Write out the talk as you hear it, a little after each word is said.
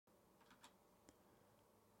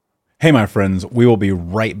Hey, my friends, we will be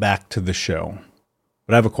right back to the show.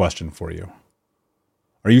 But I have a question for you.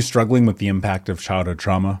 Are you struggling with the impact of childhood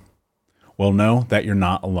trauma? Well, know that you're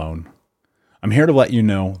not alone. I'm here to let you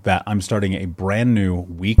know that I'm starting a brand new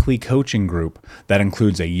weekly coaching group that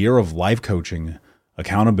includes a year of live coaching,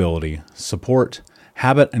 accountability, support,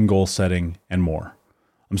 habit and goal setting, and more.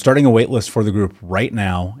 I'm starting a waitlist for the group right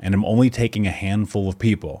now, and I'm only taking a handful of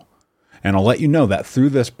people. And I'll let you know that through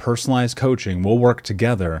this personalized coaching, we'll work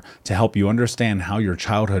together to help you understand how your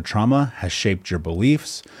childhood trauma has shaped your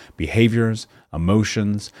beliefs, behaviors,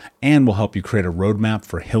 emotions, and will help you create a roadmap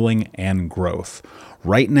for healing and growth.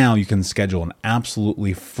 Right now, you can schedule an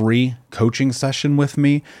absolutely free coaching session with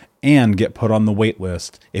me and get put on the wait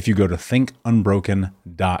list if you go to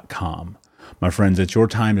thinkunbroken.com. My friends, it's your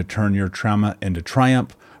time to turn your trauma into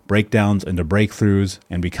triumph, breakdowns into breakthroughs,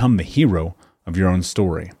 and become the hero of your own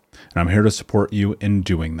story. And I'm here to support you in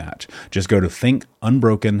doing that. Just go to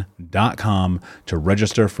thinkunbroken.com to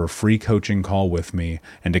register for a free coaching call with me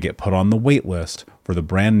and to get put on the wait list for the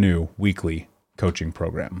brand new weekly coaching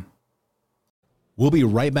program. We'll be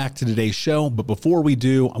right back to today's show, but before we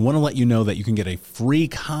do, I want to let you know that you can get a free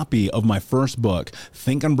copy of my first book,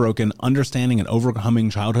 Think Unbroken: Understanding and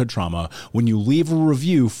Overcoming Childhood Trauma, when you leave a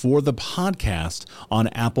review for the podcast on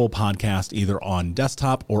Apple Podcast, either on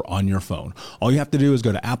desktop or on your phone. All you have to do is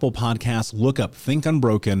go to Apple Podcasts, look up Think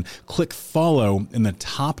Unbroken, click follow in the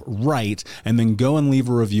top right, and then go and leave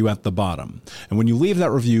a review at the bottom. And when you leave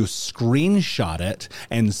that review, screenshot it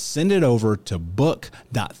and send it over to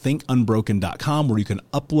book.thinkunbroken.com, where you can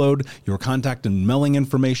upload your contact and mailing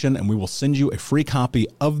information, and we will send you a free copy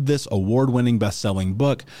of this award-winning best-selling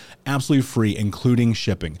book, absolutely free, including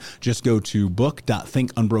shipping. Just go to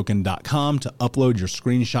book.thinkunbroken.com to upload your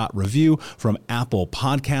screenshot review from Apple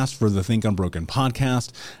Podcasts for the Think Unbroken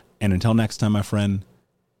podcast. And until next time, my friend,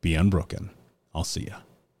 be unbroken. I'll see you.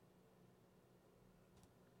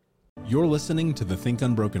 You're listening to the Think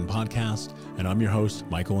Unbroken podcast, and I'm your host,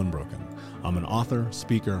 Michael Unbroken. I'm an author,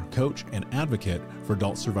 speaker, coach, and advocate for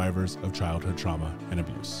adult survivors of childhood trauma and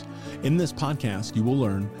abuse. In this podcast, you will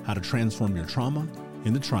learn how to transform your trauma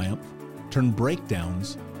into triumph, turn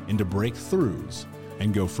breakdowns into breakthroughs,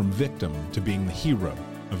 and go from victim to being the hero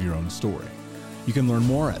of your own story. You can learn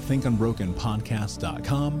more at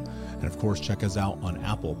thinkunbrokenpodcast.com, and of course, check us out on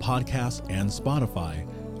Apple Podcasts and Spotify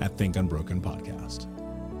at Think Unbroken Podcast.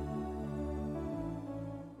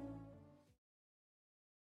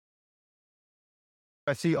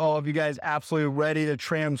 I see all of you guys absolutely ready to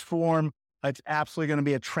transform. It's absolutely going to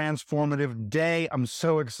be a transformative day. I'm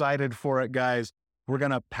so excited for it, guys. We're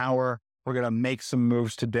going to we're going to make some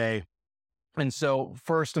moves today. And so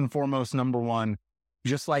first and foremost, number one,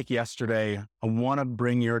 just like yesterday, I want to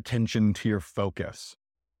bring your attention to your focus,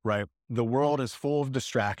 right? The world is full of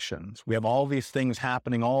distractions. We have all these things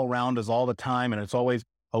happening all around us all the time, and it's always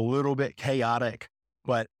a little bit chaotic.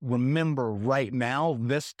 But remember right now,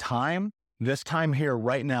 this time here,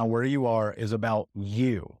 right now, where you are is about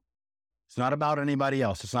you. It's not about anybody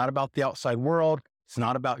else. It's not about the outside world. It's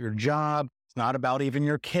not about your job. It's not about even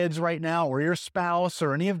your kids right now or your spouse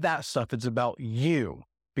or any of that stuff. It's about you,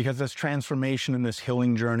 because this transformation and this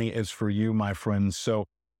healing journey is for you, my friends. So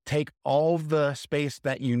take all the space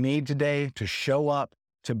that you need today to show up,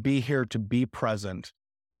 to be here, to be present.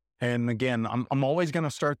 And again, I'm always going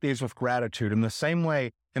to start these with gratitude. In the same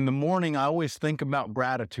way, in the morning, I always think about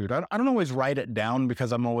gratitude. I don't always write it down,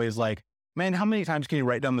 because I'm always like, man, how many times can you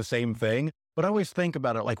write down the same thing? But I always think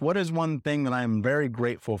about it, like, what is one thing that I'm very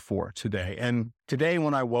grateful for today? And today,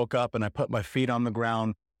 when I woke up and I put my feet on the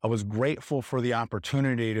ground, I was grateful for the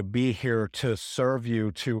opportunity to be here, to serve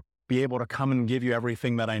you, to be able to come and give you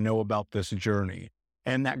everything that I know about this journey.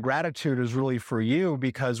 And that gratitude is really for you,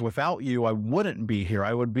 because without you, I wouldn't be here.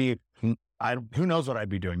 I would be, who knows what I'd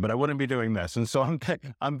be doing, but I wouldn't be doing this. And so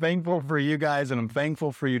I'm thankful for you guys, and I'm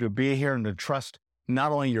thankful for you to be here and to trust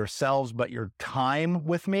not only yourselves, but your time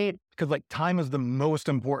with me, because like time is the most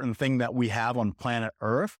important thing that we have on planet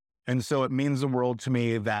Earth. And so it means the world to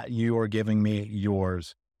me that you are giving me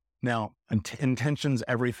yours. Now, intention's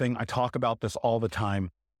everything. I talk about this all the time.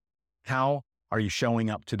 How are you showing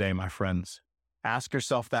up today, my friends? Ask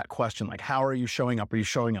yourself that question. Like, how are you showing up? Are you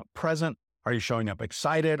showing up present? Are you showing up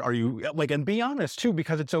excited? Are you like, and be honest too,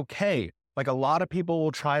 because it's okay. Like, a lot of people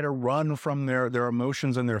will try to run from their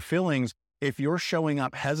emotions and their feelings. If you're showing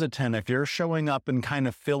up hesitant, if you're showing up and kind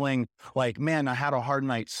of feeling like, man, I had a hard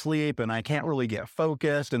night's sleep and I can't really get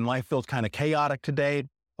focused and life feels kind of chaotic today,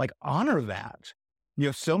 like, honor that. You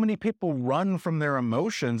know, so many people run from their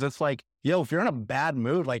emotions. It's like, yo, if you're in a bad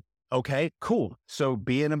mood, like, okay, cool. So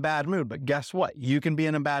be in a bad mood. But guess what? You can be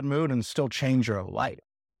in a bad mood and still change your life.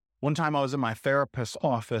 One time I was in my therapist's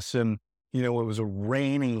office and, it was a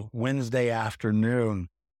rainy Wednesday afternoon.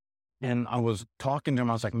 And I was talking to him.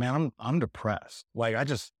 I was like, man, I'm depressed. Like, I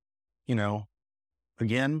just,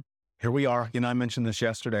 again, here we are. I mentioned this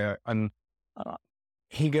yesterday. And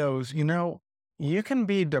he goes, you can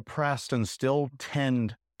be depressed and still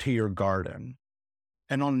tend to your garden.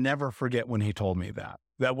 And I'll never forget when he told me that.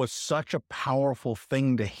 That was such a powerful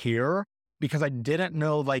thing to hear, because I didn't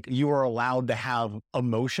know like you are allowed to have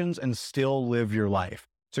emotions and still live your life.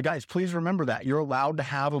 So guys, please remember that you're allowed to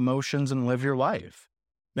have emotions and live your life.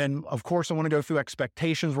 Then of course, I want to go through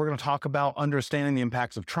expectations. We're going to talk about understanding the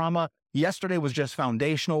impacts of trauma. Yesterday was just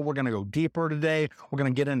foundational. We're going to go deeper today. We're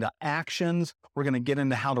going to get into actions. We're going to get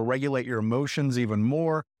into how to regulate your emotions even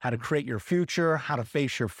more, how to create your future, how to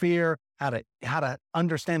face your fear, how to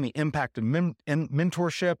understand the impact of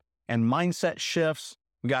mentorship and mindset shifts.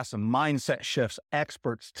 We got some mindset shifts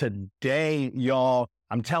experts today, y'all.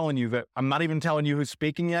 I'm telling you that I'm not even telling you who's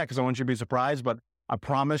speaking yet because I want you to be surprised, but I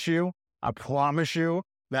promise you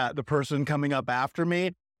that the person coming up after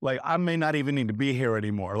me, like I may not even need to be here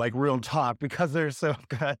anymore, like real talk, because they're so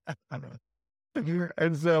good.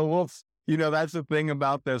 And so that's the thing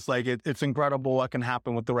about this. Like it's incredible what can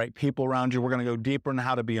happen with the right people around you. We're going to go deeper into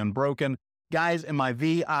how to be unbroken. Guys, in my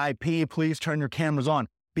VIP, please turn your cameras on.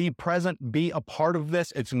 Be present, be a part of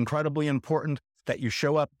this. It's incredibly important that you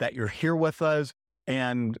show up, that you're here with us.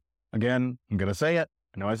 And again, I'm going to say it.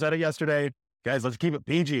 I know I said it yesterday. Guys, let's keep it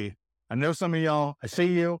PG. I know some of y'all, I see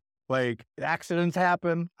you, like accidents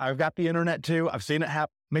happen. I've got the internet too. I've seen it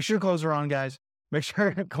happen. Make sure your clothes are on, guys. Make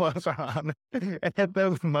sure your clothes are on. And hit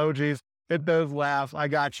those emojis, hit those laughs. I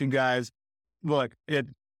got you guys. Look, it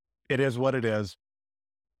is what it is.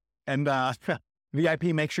 And VIP,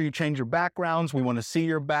 make sure you change your backgrounds. We want to see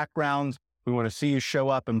your backgrounds. We want to see you show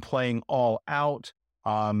up and playing all out.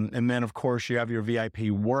 And then, of course, you have your VIP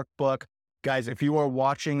workbook. Guys, if you are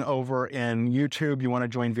watching over in YouTube, you want to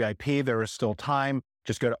join VIP, there is still time.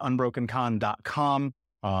 Just go to unbrokencon.com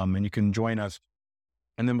and you can join us.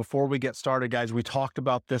 And then before we get started, guys, we talked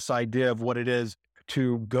about this idea of what it is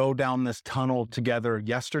to go down this tunnel together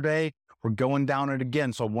yesterday. We're going down it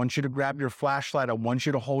again. So I want you to grab your flashlight. I want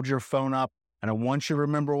you to hold your phone up. And I want you to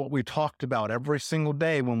remember what we talked about every single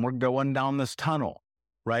day when we're going down this tunnel,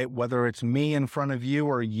 right? Whether it's me in front of you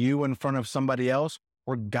or you in front of somebody else,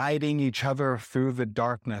 we're guiding each other through the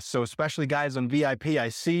darkness. So especially guys on VIP, I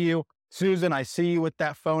see you. Susan, I see you with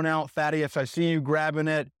that phone out. Thaddeus, I see you grabbing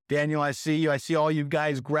it. Daniel, I see you. I see all you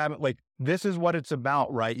guys grab it. Like, this is what it's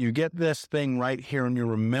about, right? You get this thing right here and you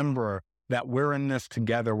remember that we're in this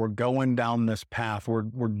together. We're going down this path. We're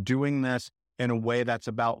doing this in a way that's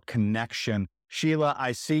about connection. Sheila,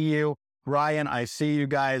 I see you. Ryan, I see you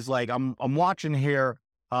guys. Like I'm watching here.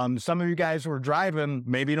 Some of you guys who are driving,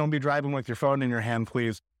 maybe don't be driving with your phone in your hand,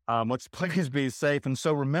 please. Let's please be safe. And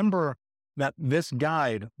so remember that this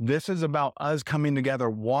guide, this is about us coming together,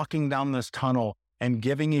 walking down this tunnel and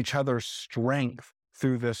giving each other strength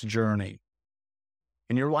through this journey.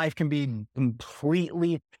 And your life can be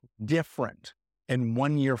completely different in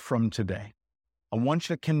 1 year from today. I want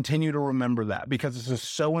you to continue to remember that because this is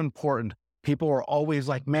so important. People are always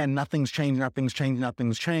like, man, nothing's changed, nothing's changed,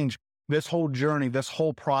 nothing's changed. This whole journey, this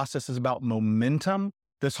whole process is about momentum.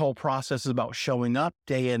 This whole process is about showing up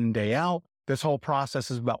day in, day out. This whole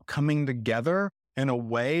process is about coming together in a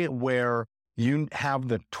way where you have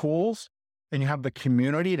the tools and you have the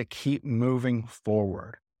community to keep moving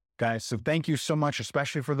forward. Guys, so thank you so much,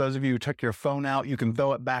 especially for those of you who took your phone out. You can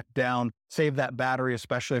throw it back down, save that battery,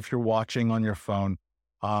 especially if you're watching on your phone.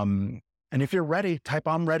 And if you're ready, type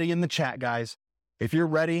I'm ready in the chat, guys. If you're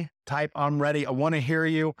ready, type I'm ready. I want to hear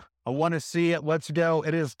you. I want to see it. Let's go.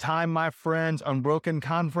 It is time, my friends. Unbroken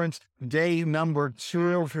Conference, day number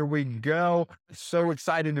 2. Here we go. So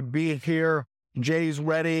excited to be here. Jay's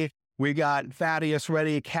ready. We got Thaddeus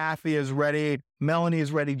ready. Kathy is ready. Melanie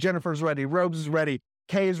is ready. Jennifer's ready. Robes is ready.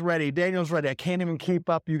 Kay's ready. Daniel's ready. I can't even keep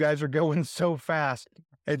up. You guys are going so fast.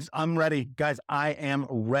 I'm ready. Guys, I am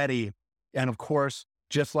ready. And of course,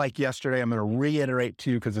 just like yesterday, I'm going to reiterate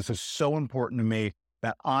to you because this is so important to me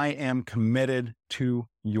that I am committed to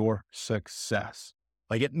your success.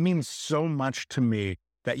 Like it means so much to me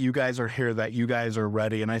that you guys are here, that you guys are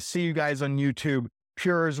ready. And I see you guys on YouTube.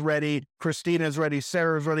 Pure is ready. Christina is ready.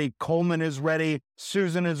 Sarah is ready. Coleman is ready.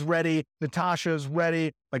 Susan is ready. Natasha is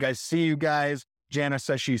ready. Like I see you guys. Janice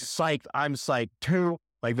says she's psyched. I'm psyched too.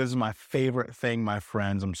 Like this is my favorite thing, my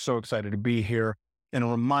friends. I'm so excited to be here. And a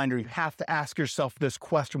reminder, you have to ask yourself this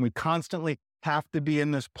question. We constantly have to be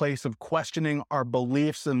in this place of questioning our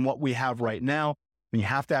beliefs and what we have right now. And you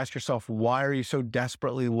have to ask yourself, why are you so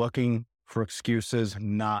desperately looking for excuses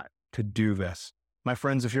not to do this? My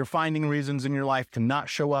friends, if you're finding reasons in your life to not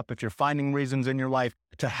show up, if you're finding reasons in your life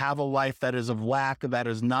to have a life that is of lack, that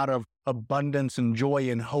is not of abundance and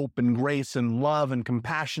joy and hope and grace and love and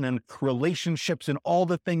compassion and relationships and all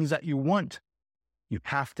the things that you want, you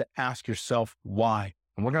have to ask yourself why.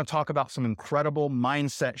 And we're going to talk about some incredible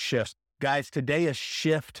mindset shifts. Guys, today is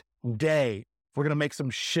shift day. We're going to make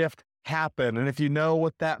some shift happen. And if you know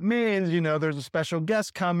what that means, you know there's a special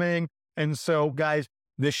guest coming. And so, guys,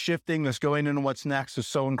 this shifting, this going into what's next is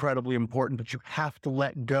so incredibly important, but you have to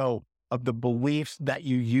let go of the beliefs that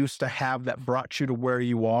you used to have that brought you to where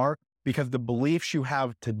you are, because the beliefs you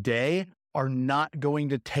have today are not going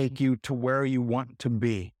to take you to where you want to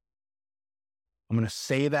be. I'm going to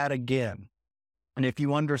say that again. And if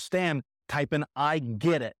you understand, type in I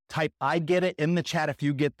get it. Type I get it in the chat if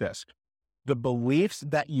you get this. The beliefs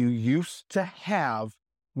that you used to have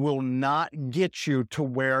will not get you to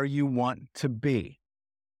where you want to be.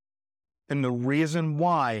 And the reason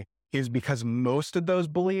why is because most of those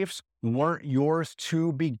beliefs weren't yours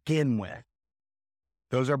to begin with.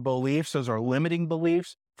 Those are beliefs, those are limiting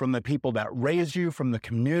beliefs from the people that raised you, from the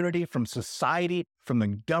community, from society, from the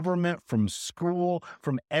government, from school,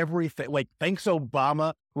 from everything. Like, thanks,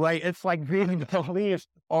 Obama, right? It's like being beliefs,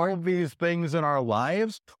 all of these things in our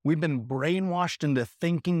lives, we've been brainwashed into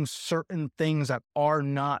thinking certain things that are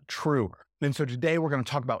not true. And so today we're going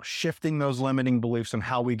to talk about shifting those limiting beliefs and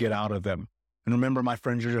how we get out of them. And remember, my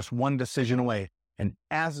friends, you're just one decision away. And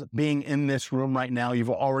as being in this room right now, you've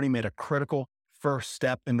already made a critical first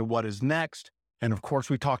step into what is next. And of course,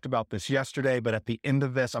 we talked about this yesterday, but at the end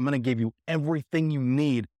of this, I'm going to give you everything you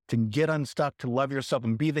need to get unstuck, to love yourself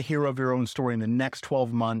and be the hero of your own story in the next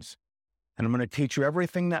 12 months. And I'm going to teach you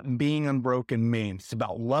everything that being unbroken means. It's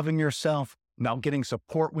about loving yourself, about getting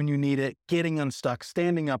support when you need it, getting unstuck,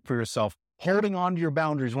 standing up for yourself, holding on to your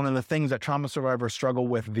boundaries. One of the things that trauma survivors struggle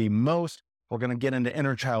with the most. We're going to get into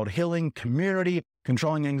inner child healing, community,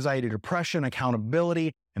 controlling anxiety, depression,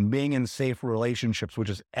 accountability, and being in safe relationships, which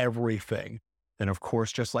is everything. And of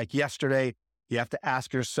course, just like yesterday, you have to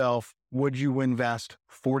ask yourself, would you invest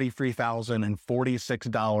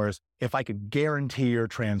 $43,046 if I could guarantee your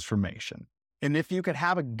transformation? And if you could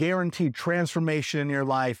have a guaranteed transformation in your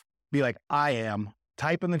life, be like, I am.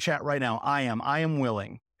 Type in the chat right now, I am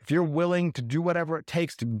willing. If you're willing to do whatever it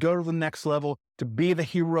takes to go to the next level, to be the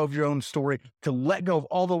hero of your own story, to let go of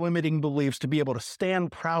all the limiting beliefs, to be able to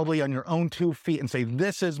stand proudly on your own 2 feet and say,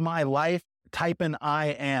 this is my life, type in I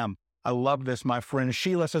am. I love this, my friend.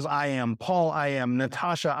 Sheila says, I am. Paul, I am.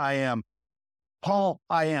 Natasha, I am. Paul,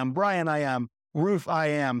 I am. Brian, I am. Ruth, I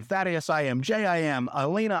am. Thaddeus, I am. Jay, I am.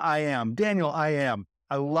 Alina, I am. Daniel, I am.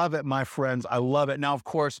 I love it, my friends. I love it. Now, of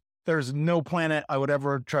course, there's no planet I would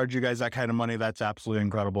ever charge you guys that kind of money. That's absolutely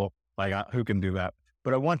incredible. Like, who can do that?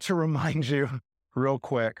 But I want to remind you real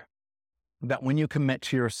quick that when you commit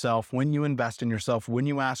to yourself, when you invest in yourself, when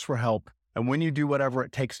you ask for help, and when you do whatever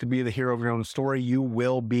it takes to be the hero of your own story, you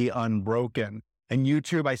will be unbroken. And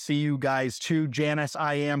YouTube, I see you guys too. Janice,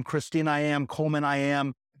 I am. Christine, I am. Coleman, I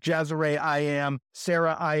am. Jazare, I am.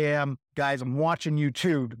 Sarah, I am. Guys, I'm watching you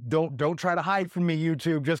too. Don't try to hide from me,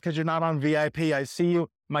 YouTube, just because you're not on VIP. I see you.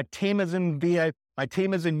 My team is in VIP. My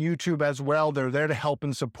team is in YouTube as well. They're there to help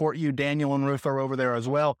and support you. Daniel and Ruth are over there as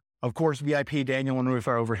well. Of course, VIP, Daniel and Ruth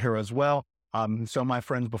are over here as well. So my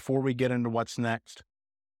friends, before we get into what's next,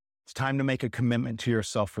 it's time to make a commitment to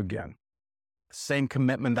yourself again. Same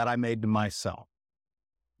commitment that I made to myself.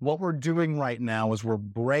 What we're doing right now is we're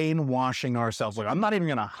brainwashing ourselves. Like, I'm not even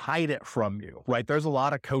going to hide it from you, right? There's a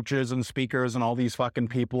lot of coaches and speakers and all these fucking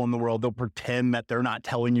people in the world. They'll pretend that they're not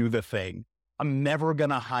telling you the thing. I'm never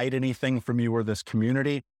going to hide anything from you or this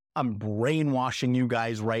community. I'm brainwashing you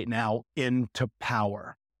guys right now into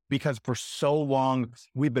power, because for so long,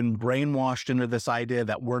 we've been brainwashed into this idea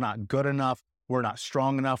that we're not good enough. We're not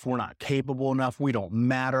strong enough. We're not capable enough. We don't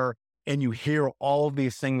matter. And you hear all of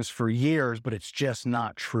these things for years, but it's just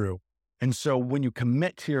not true. And so when you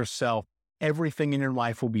commit to yourself, everything in your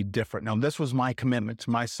life will be different. Now, this was my commitment to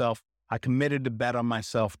myself. I committed to bet on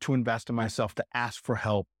myself, to invest in myself, to ask for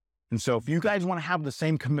help. And so if you guys want to have the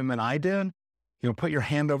same commitment I did, put your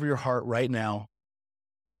hand over your heart right now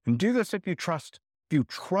and do this if you trust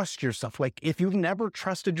yourself. Like, if you've never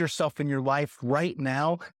trusted yourself in your life right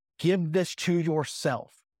now, give this to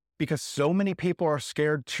yourself, because so many people are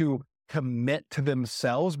scared to commit to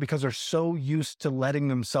themselves because they're so used to letting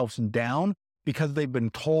themselves down because they've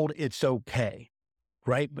been told it's okay,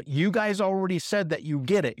 right? But you guys already said that you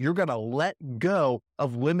get it. You're going to let go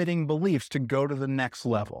of limiting beliefs to go to the next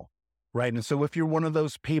level, right? And so if you're one of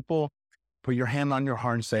those people, put your hand on your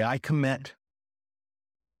heart and say, I commit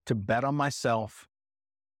to bet on myself,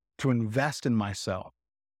 to invest in myself,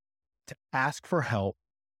 to ask for help,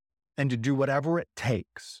 and to do whatever it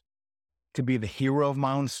takes to be the hero of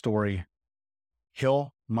my own story,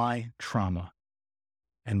 heal my trauma,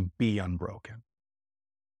 and be unbroken.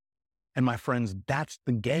 And my friends, that's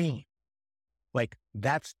the game. Like,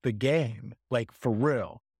 that's the game. Like, for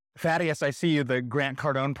real. Thaddeus, I see you, the Grant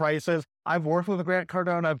Cardone prices. I've worked with Grant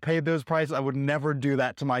Cardone. I've paid those prices. I would never do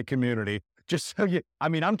that to my community. Just so you,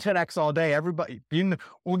 I'm 10X all day. Everybody,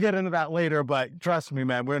 we'll get into that later, but trust me,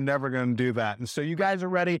 man, we're never going to do that. And so you guys are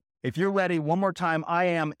ready. If you're ready, one more time, I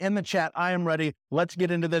am in the chat. I am ready. Let's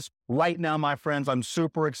get into this right now, my friends. I'm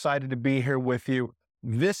super excited to be here with you.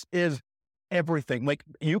 This is everything. Like,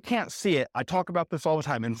 you can't see it. I talk about this all the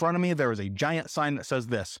time. In front of me, there is a giant sign that says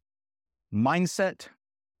this: mindset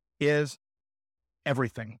is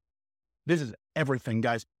everything. This is everything,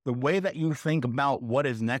 guys. The way that you think about what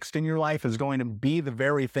is next in your life is going to be the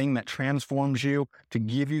very thing that transforms you to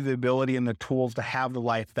give you the ability and the tools to have the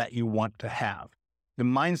life that you want to have. The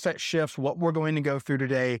mindset shifts, what we're going to go through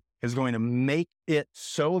today, is going to make it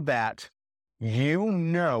so that you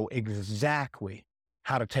know exactly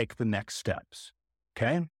how to take the next steps.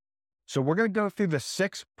 Okay? So we're going to go through the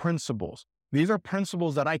 6 principles. These are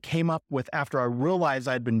principles that I came up with after I realized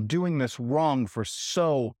I'd been doing this wrong for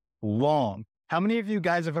so long. How many of you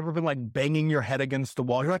guys have ever been like banging your head against the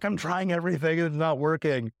wall? You're like, I'm trying everything, it's not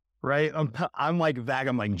working, right? I'm like that.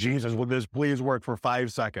 I'm like, Jesus, would this please work for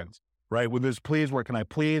 5 seconds, right? Would this please work? Can I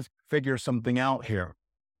please figure something out here?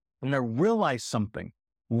 And I realized something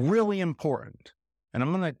really important. And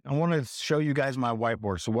I want to show you guys my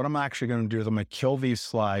whiteboard. So what I'm actually going to do is I'm going to kill these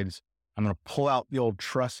slides. I'm going to pull out the old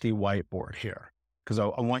trusty whiteboard here because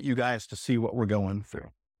I want you guys to see what we're going through.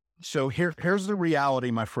 So here's the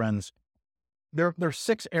reality, my friends. There's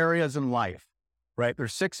 6 areas in life, right?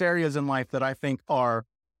 There's 6 areas in life that I think are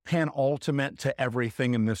penultimate to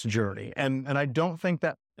everything in this journey. And I don't think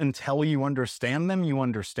that until you understand them, you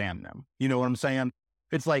understand them. You know what I'm saying?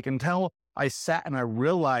 It's like until I sat and I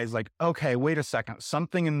realized like, okay, wait a second,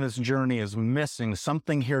 something in this journey is missing.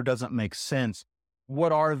 Something here doesn't make sense.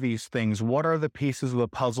 What are these things? What are the pieces of the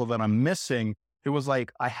puzzle that I'm missing? It was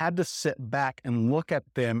like, I had to sit back and look at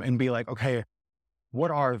them and be like, okay, what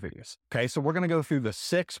are these? Okay. So we're going to go through the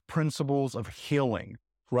 6 principles of healing,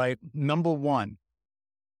 right? Number 1,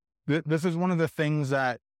 this is one of the things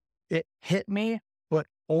that it hit me, but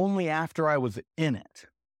only after I was in it.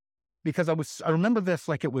 Because I remember this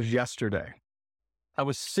like it was yesterday. I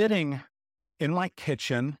was sitting in my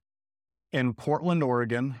kitchen in Portland,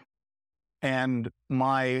 Oregon, and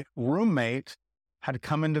my roommate had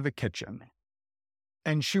come into the kitchen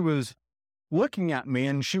and she was looking at me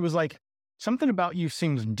and she was like, something about you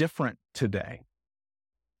seems different today.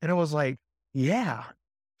 And I was like, yeah,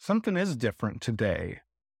 something is different today.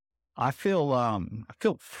 I feel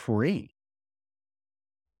free.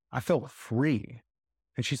 I feel free.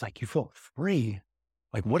 And she's like, you feel free?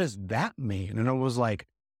 Like, what does that mean? And I was like,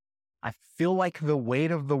 I feel like the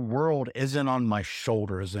weight of the world isn't on my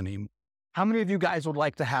shoulders anymore. How many of you guys would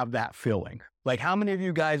like to have that feeling? Like, how many of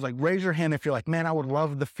you guys, like, raise your hand if you're like, man, I would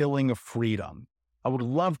love the feeling of freedom. I would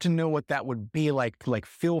love to know what that would be like to like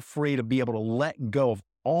feel free to be able to let go of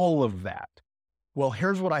all of that. Well,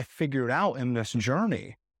 here's what I figured out in this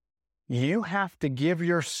journey. You have to give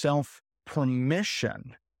yourself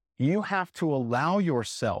permission. You have to allow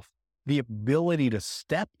yourself the ability to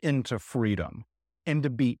step into freedom and to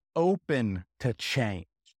be open to change.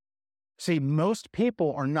 See, most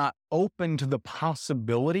people are not open to the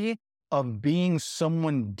possibility of being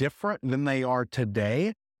someone different than they are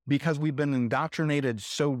today because we've been indoctrinated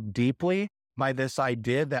so deeply by this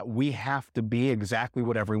idea that we have to be exactly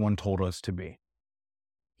what everyone told us to be.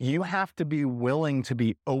 You have to be willing to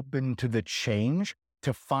be open to the change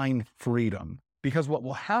to find freedom. Because what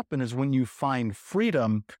will happen is when you find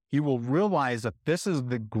freedom, you will realize that this is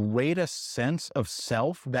the greatest sense of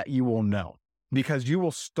self that you will know. Because you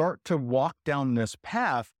will start to walk down this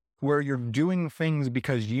path where you're doing things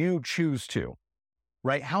because you choose to,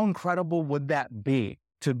 right? How incredible would that be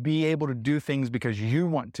to be able to do things because you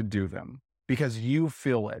want to do them, because you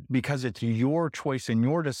feel it, because it's your choice and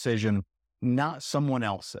your decision, not someone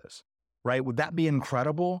else's, right? Would that be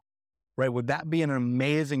incredible? Right? Would that be an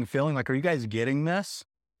amazing feeling? Like, are you guys getting this?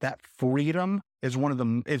 That freedom is one of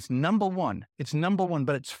them. It's number one,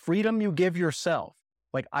 but it's freedom you give yourself.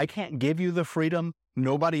 Like, I can't give you the freedom.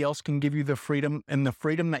 Nobody else can give you the freedom. And the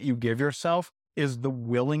freedom that you give yourself is the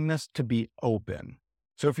willingness to be open.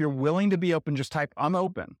 So if you're willing to be open, just type, I'm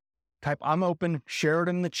open. Type, I'm open, share it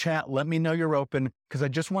in the chat. Let me know you're open because I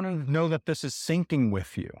just want to know that this is syncing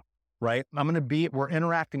with you, right? We're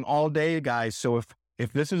interacting all day, guys. So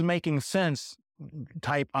if this is making sense,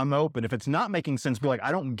 type I'm open. If it's not making sense, be like,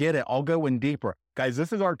 I don't get it. I'll go in deeper. Guys,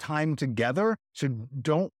 this is our time together.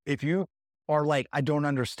 So if you are like, I don't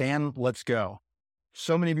understand, let's go.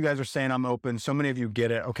 So many of you guys are saying I'm open. So many of you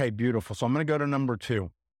get it. Okay, beautiful. So I'm going to go to number 2.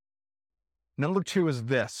 Number 2 is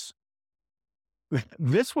this.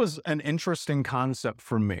 This was an interesting concept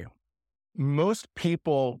for me. Most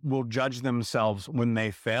people will judge themselves when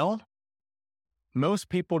they fail. Most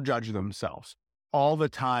people judge themselves all the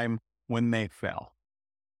time when they fail.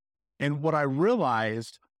 And what I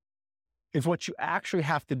realized is what you actually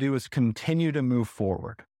have to do is continue to move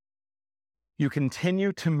forward. You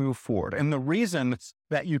continue to move forward. And the reason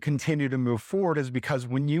that you continue to move forward is because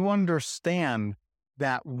when you understand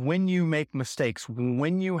that when you make mistakes,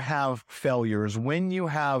 when you have failures, when you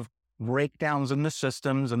have breakdowns in the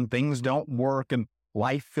systems and things don't work and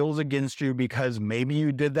life feels against you because maybe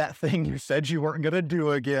you did that thing you said you weren't going to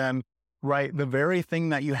do again, right? The very thing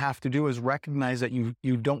that you have to do is recognize that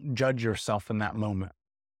you don't judge yourself in that moment.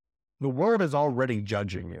 The world is already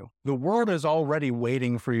judging you. The world is already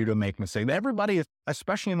waiting for you to make mistakes. Everybody is,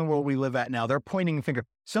 especially in the world we live at now, they're pointing a finger.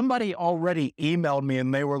 Somebody already emailed me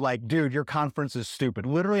and they were like, dude, your conference is stupid.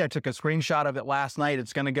 Literally, I took a screenshot of it last night.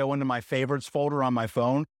 It's going to go into my favorites folder on my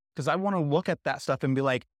phone because I want to look at that stuff and be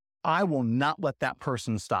like, I will not let that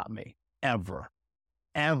person stop me ever,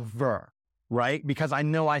 right? Because I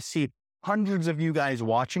know I see hundreds of you guys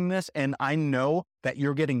watching this, and I know that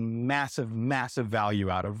you're getting massive, massive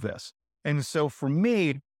value out of this. And so for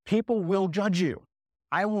me, people will judge you.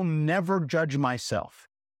 I will never judge myself.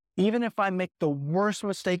 Even if I make the worst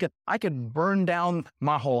mistake, I could burn down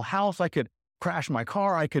my whole house. I could crash my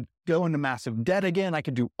car. I could go into massive debt again. I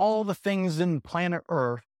could do all the things in planet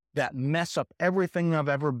Earth that mess up everything I've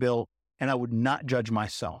ever built, and I would not judge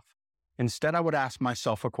myself. Instead, I would ask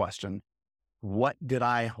myself a question. What did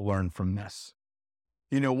I learn from this?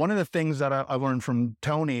 You know, one of the things that I learned from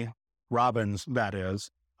Tony Robbins, that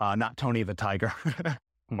is, not Tony the Tiger. Oh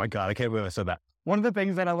my God, I can't believe I said that. One of the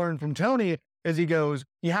things that I learned from Tony is he goes,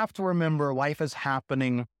 you have to remember life is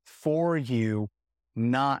happening for you,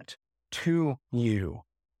 not to you.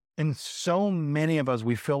 And so many of us,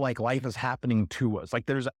 we feel like life is happening to us. Like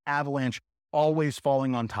there's an avalanche always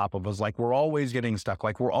falling on top of us. Like we're always getting stuck.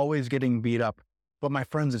 Like we're always getting beat up. But my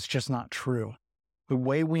friends, it's just not true. The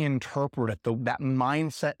way we interpret it, that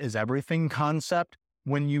mindset is everything concept,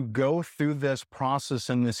 when you go through this process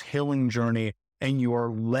and this healing journey and you are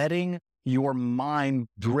letting your mind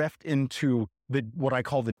drift into what I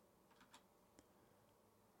call the...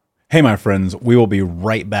 Hey, my friends, we will be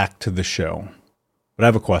right back to the show. But I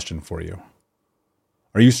have a question for you.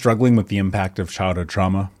 Are you struggling with the impact of childhood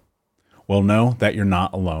trauma? Well, know that you're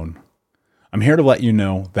not alone. I'm here to let you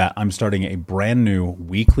know that I'm starting a brand new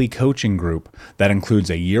weekly coaching group that includes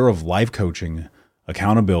a year of live coaching,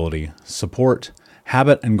 accountability, support,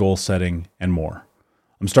 habit and goal setting, and more.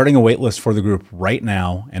 I'm starting a waitlist for the group right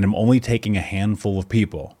now, and I'm only taking a handful of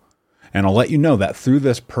people. And I'll let you know that through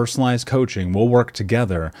this personalized coaching, we'll work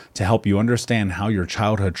together to help you understand how your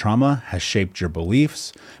childhood trauma has shaped your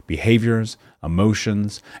beliefs, behaviors,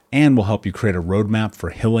 emotions, and will help you create a roadmap for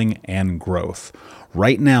healing and growth.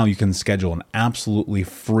 Right now, you can schedule an absolutely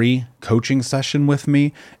free coaching session with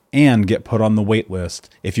me and get put on the wait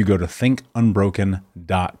list if you go to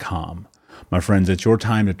thinkunbroken.com. My friends, it's your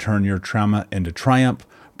time to turn your trauma into triumph,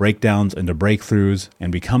 breakdowns into breakthroughs,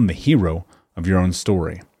 and become the hero of your own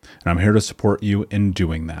story. And I'm here to support you in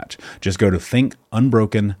doing that. Just go to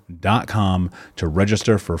thinkunbroken.com to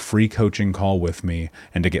register for a free coaching call with me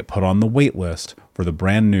and to get put on the wait list for the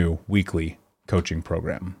brand new weekly coaching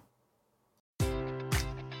program.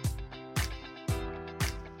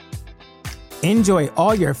 Enjoy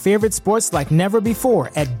all your favorite sports like never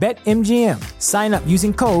before at BetMGM. Sign up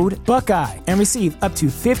using code Buckeye and receive up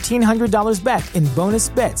to $1,500 back in bonus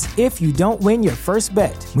bets if you don't win your first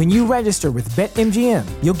bet. When you register with BetMGM,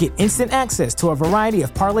 you'll get instant access to a variety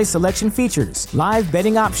of parlay selection features, live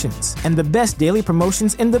betting options, and the best daily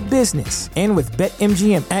promotions in the business. And with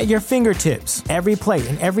BetMGM at your fingertips, every play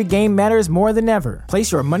and every game matters more than ever.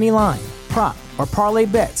 Place your money line, prop, or parlay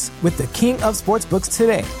bets with the king of sportsbooks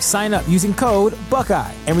today. Sign up using code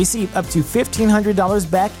Buckeye and receive up to $1,500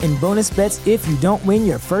 back in bonus bets if you don't win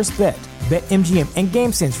your first bet. BetMGM and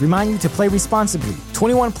GameSense remind you to play responsibly.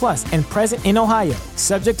 21 plus and present in Ohio,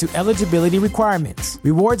 subject to eligibility requirements.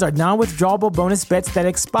 Rewards are non-withdrawable bonus bets that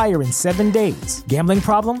expire in 7 days. Gambling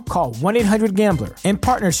problem? Call 1-800-GAMBLER. In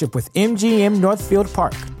partnership with MGM Northfield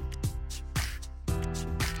Park.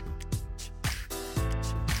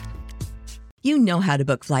 You know how to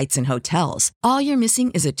book flights and hotels. All you're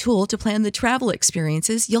missing is a tool to plan the travel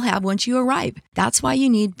experiences you'll have once you arrive. That's why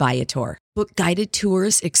you need Viator. Book guided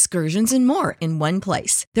tours, excursions, and more in one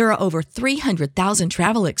place. There are over 300,000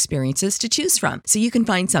 travel experiences to choose from, so you can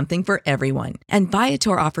find something for everyone. And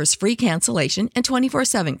Viator offers free cancellation and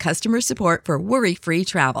 24/7 customer support for worry-free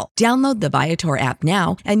travel. Download the Viator app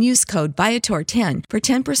now and use code Viator10 for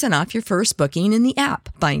 10% off your first booking in the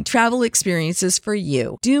app. Find travel experiences for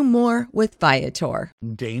you. Do more with Viator.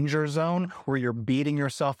 Danger zone where you're beating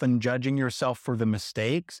yourself and judging yourself for the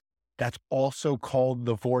mistakes. That's also called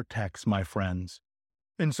the vortex, my friends.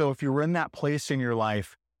 And so if you're in that place in your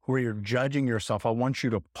life where you're judging yourself, I want you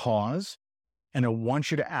to pause and I want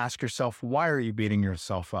you to ask yourself, why are you beating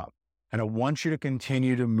yourself up? And I want you to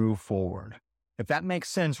continue to move forward. If that makes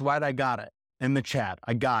sense, write I got it in the chat.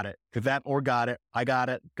 I got it. If that or got it, I got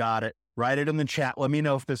it, got it. Write it in the chat. Let me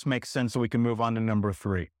know if this makes sense so we can move on to number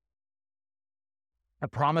 3. I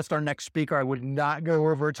promised our next speaker I would not go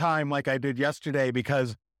over time like I did yesterday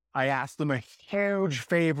because I asked them a huge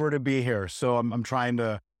favor to be here. So I'm trying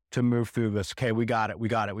to move through this. Okay, we got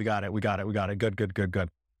it. Good.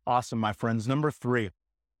 Awesome, my friends. Number 3.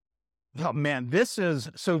 Oh man, this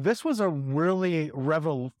was a really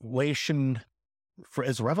revelation.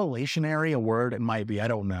 Is revelationary a word? It might be. I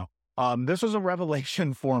don't know. This was a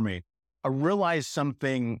revelation for me. I realized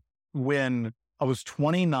something when I was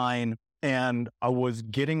 29 and I was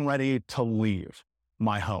getting ready to leave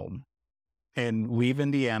my home and leave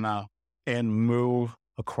Indiana and move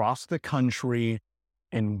across the country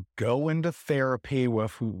and go into therapy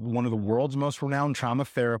with one of the world's most renowned trauma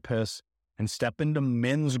therapists and step into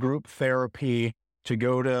men's group therapy to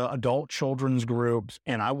go to adult children's groups.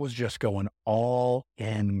 And I was just going all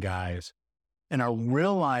in, guys. And I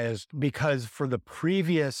realized because for the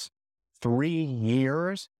previous 3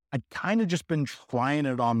 years, I'd kind of just been trying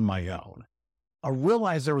it on my own. I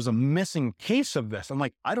realized there was a missing piece of this. I'm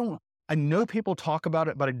like, I know people talk about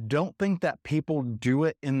it, but I don't think that people do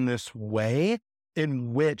it in this way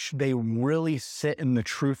in which they really sit in the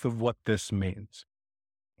truth of what this means.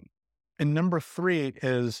 And number 3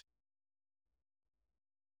 is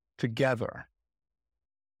together.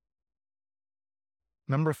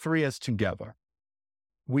 Number 3 is together.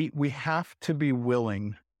 We have to be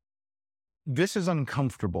willing. This is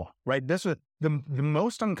uncomfortable, right? This is the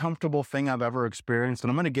most uncomfortable thing I've ever experienced.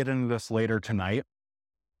 And I'm going to get into this later tonight.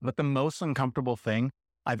 But the most uncomfortable thing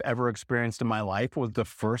I've ever experienced in my life was the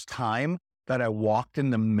first time that I walked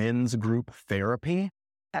into men's group therapy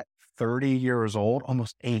at 30 years old,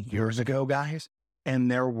 almost 8 years ago, guys. And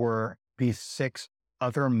there were these 6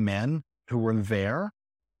 other men who were there.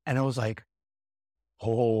 And I was like,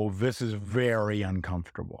 oh, this is very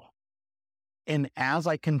uncomfortable. And as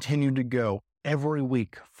I continued to go every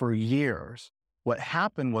week for years, what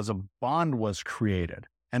happened was a bond was created.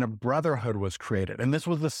 And a brotherhood was created. And this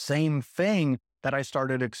was the same thing that I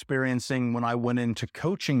started experiencing when I went into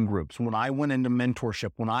coaching groups, when I went into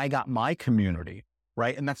mentorship, when I got my community,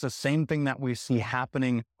 right? And that's the same thing that we see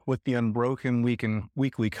happening with the Unbroken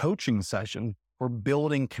weekly coaching session. We're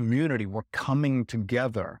building community. We're coming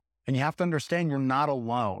together. And you have to understand you're not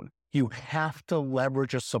alone. You have to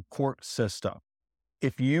leverage a support system.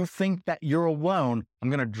 If you think that you're alone, I'm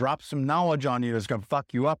going to drop some knowledge on you that's going to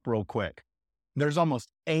fuck you up real quick. There's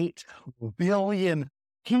almost 8 billion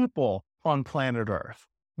people on planet Earth.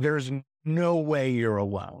 There's no way you're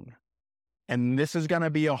alone. And this is going to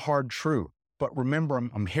be a hard truth. But remember,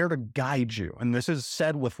 I'm here to guide you. And this is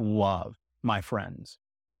said with love, my friends.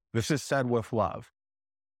 This is said with love.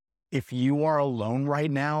 If you are alone right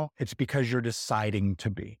now, it's because you're deciding to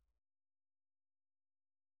be.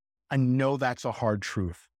 I know that's a hard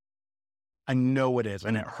truth. I know it is.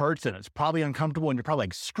 And it hurts and it's probably uncomfortable. And you're probably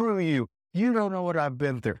like, screw you. You don't know what I've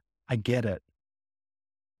been through. I get it.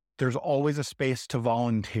 There's always a space to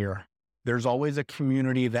volunteer. There's always a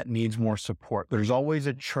community that needs more support. There's always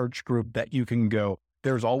a church group that you can go.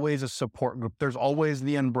 There's always a support group. There's always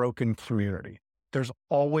the Unbroken community. There's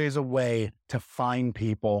always a way to find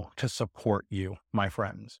people to support you, my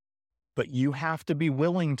friends. But you have to be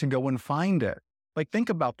willing to go and find it. Like, think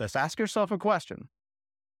about this. Ask yourself a question.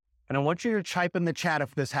 And I want you to type in the chat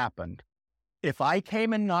if this happened. If I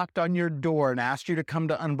came and knocked on your door and asked you to come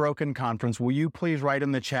to Unbroken Conference, will you please write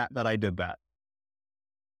in the chat that I did that?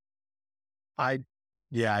 I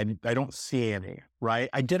don't see any, right?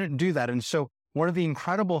 I didn't do that. And so one of the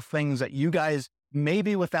incredible things that you guys,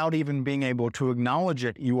 maybe without even being able to acknowledge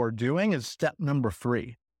it, you are doing is step number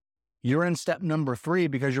 3. You're in step number 3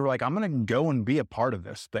 because you're like, I'm going to go and be a part of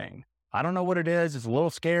this thing. I don't know what it is. It's a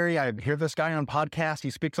little scary. I hear this guy on podcasts.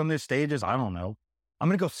 He speaks on these stages. I don't know. I'm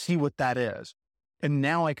going to go see what that is. And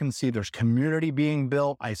now I can see there's community being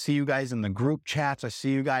built. I see you guys in the group chats. I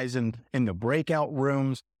see you guys in the breakout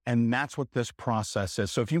rooms. And that's what this process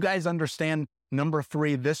is. So if you guys understand number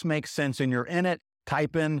 3, this makes sense and you're in it,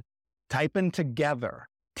 type in together,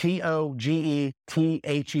 TOGETHER.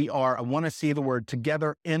 I want to see the word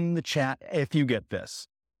together in the chat if you get this.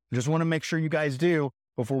 I just want to make sure you guys do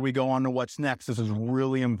before we go on to what's next. This is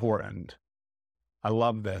really important. I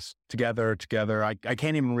love this. Together. I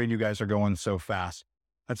can't even read. You guys are going so fast.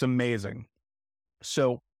 That's amazing.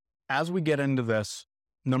 So as we get into this,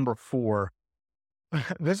 number 4,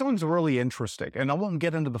 this one's really interesting, and I won't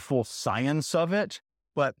get into the full science of it,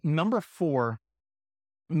 but number 4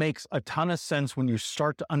 makes a ton of sense when you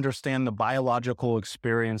start to understand the biological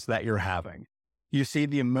experience that you're having. You see,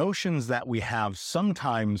 the emotions that we have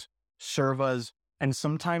sometimes serve us and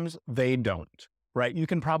sometimes they don't, right? You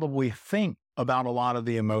can probably think about a lot of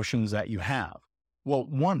the emotions that you have. Well,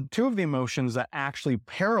 2 of the emotions that actually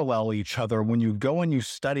parallel each other when you go and you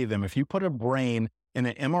study them, if you put a brain in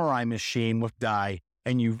an MRI machine with dye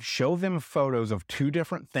and you show them photos of 2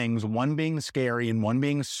 different things, one being scary and one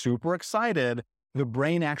being super excited, the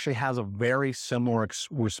brain actually has a very similar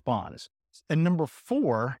response. And number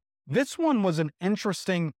 4, this one was an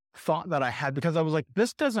interesting thought that I had because I was like,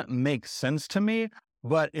 this doesn't make sense to me,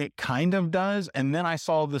 but it kind of does. And then I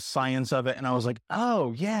saw the science of it and I was like,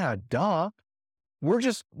 oh yeah, duh. We're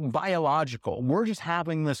just biological. We're just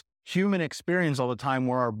having this human experience all the time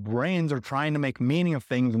where our brains are trying to make meaning of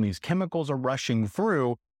things and these chemicals are rushing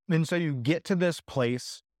through. And so you get to this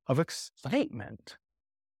place of excitement.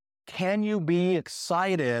 Can you be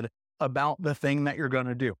excited about the thing that you're going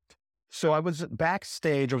to do? So I was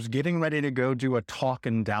backstage. I was getting ready to go do a talk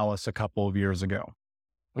in Dallas a couple of years ago.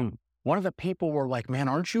 One of the people were like, man,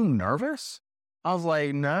 aren't you nervous? I was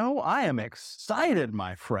like, no, I am excited,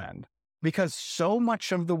 my friend. Because so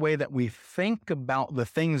much of the way that we think about the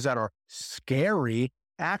things that are scary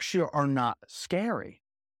actually are not scary.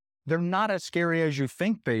 They're not as scary as you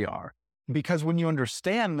think they are. Because when you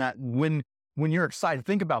understand that, when you're excited,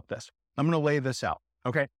 think about this. I'm going to lay this out.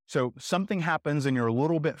 Okay. So something happens and you're a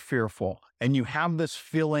little bit fearful and you have this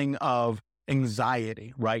feeling of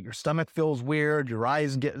anxiety, right? Your stomach feels weird. Your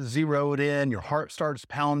eyes get zeroed in. Your heart starts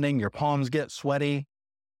pounding. Your palms get sweaty.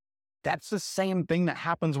 That's the same thing that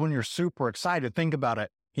happens when you're super excited. Think about it.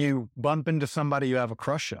 You bump into somebody you have a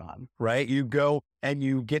crush on, right? You go and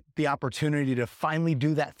you get the opportunity to finally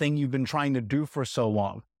do that thing you've been trying to do for so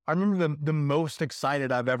long. I remember the most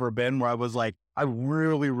excited I've ever been where I was like, I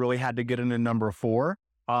really, really had to get into number 4.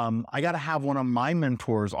 I got to have one of my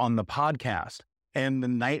mentors on the podcast. And the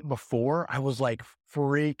night before I was like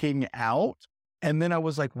freaking out. And then I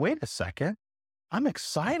was like, wait a second, I'm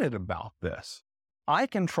excited about this. I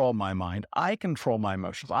control my mind. I control my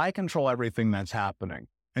emotions. I control everything that's happening.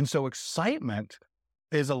 And so excitement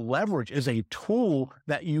is a leverage, is a tool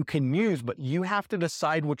that you can use, but you have to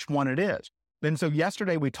decide which one it is. And so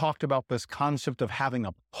yesterday we talked about this concept of having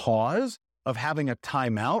a pause, of having a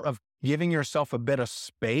timeout, of giving yourself a bit of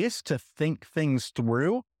space to think things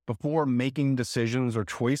through before making decisions or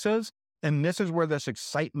choices. And this is where this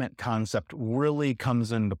excitement concept really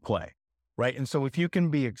comes into play, right? And so if you can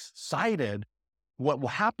be excited, what will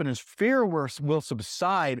happen is fear will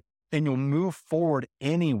subside and you'll move forward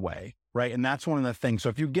anyway, right? And that's one of the things. So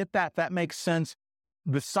if you get that, that makes sense.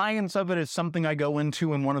 The science of it is something I go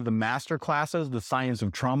into in one of the master classes, the science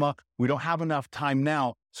of trauma. We don't have enough time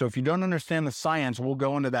now. So if you don't understand the science, we'll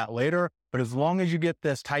go into that later. But as long as you get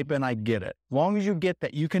this, type in, I get it. As long as you get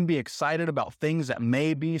that you can be excited about things that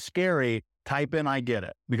may be scary, type in, I get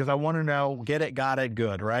it. Because I want to know, get it, got it,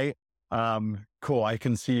 good, right? Cool. I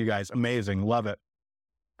can see you guys. Amazing. Love it.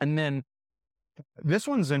 And then this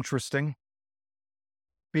one's interesting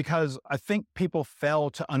because I think people fail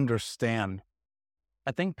to understand.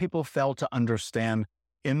 I think people fail to understand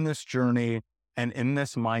in this journey and in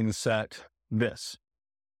this mindset, this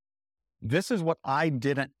is what I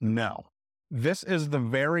didn't know. This is the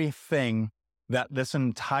very thing that this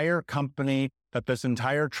entire company, that this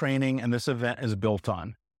entire training and this event is built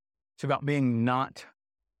on. It's about being not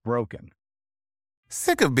broken.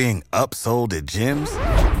 Sick of being upsold at gyms?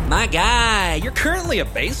 My guy, you're currently a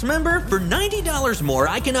base member? For $90 more,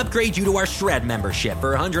 I can upgrade you to our Shred membership.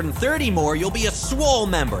 For $130 more, you'll be a Swole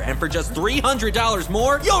member. And for just $300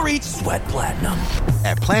 more, you'll reach Sweat Platinum.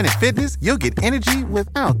 At Planet Fitness, you'll get energy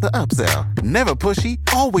without the upsell. Never pushy,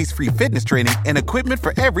 always free fitness training and equipment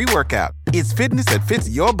for every workout. It's fitness that fits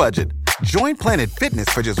your budget. Join Planet Fitness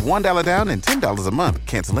for just $1 down and $10 a month.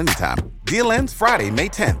 Cancel anytime. Deal ends Friday, May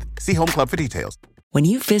 10th. See Home Club for details. When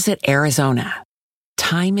you visit Arizona,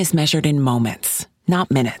 time is measured in moments, not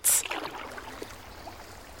minutes.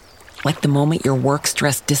 Like the moment your work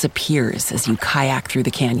stress disappears as you kayak through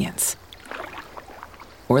the canyons.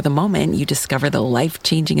 or the moment you discover the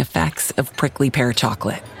life-changing effects of prickly pear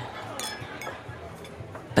chocolate.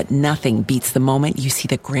 But nothing beats the moment you see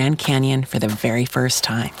the Grand Canyon for the very first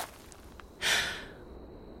time.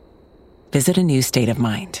 Visit a new state of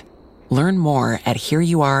mind. Learn more at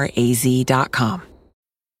hereyouareaz.com.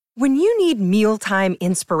 When you need mealtime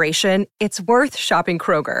inspiration, it's worth shopping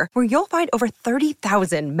Kroger, where you'll find over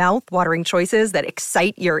 30,000 mouth-watering choices that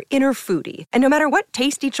excite your inner foodie. And no matter what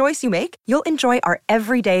tasty choice you make, you'll enjoy our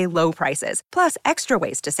everyday low prices, plus extra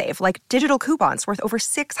ways to save, like digital coupons worth over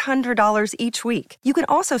 $600 each week. You can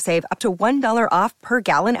also save up to $1 off per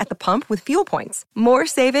gallon at the pump with fuel points. More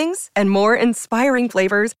savings and more inspiring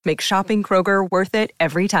flavors make shopping Kroger worth it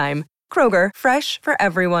every time. Kroger, fresh for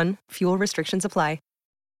everyone. Fuel restrictions apply.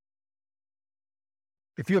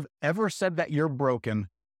 If you have ever said that you're broken,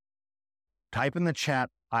 type in the chat,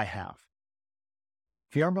 I have.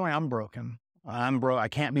 If you're going, I'm broken. I'm broke. I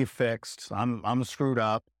can't be fixed. I'm screwed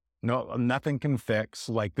up. No, nothing can fix.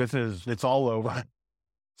 Like it's all over.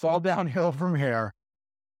 It's all downhill from here.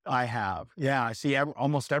 I have. Yeah, I see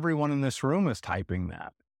almost everyone in this room is typing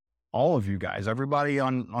that. All of you guys, everybody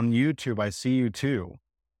on YouTube, I see you too,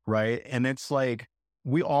 right? And it's like,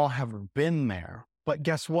 we all have been there. But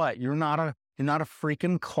guess what? You're not a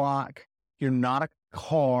freaking clock. You're not a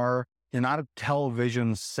car. You're not a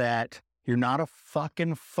television set. You're not a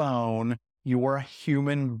fucking phone. You are a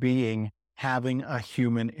human being having a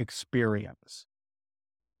human experience.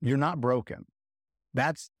 You're not broken.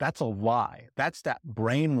 That's a lie. That's that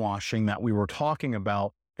brainwashing that we were talking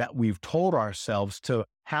about, that we've told ourselves to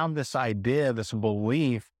have this idea, this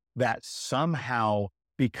belief that somehow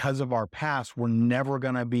because of our past, we're never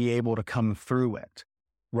going to be able to come through it.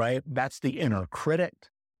 Right? That's the inner critic.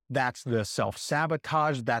 That's the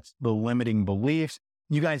self-sabotage. That's the limiting beliefs.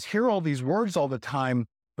 You guys hear all these words all the time,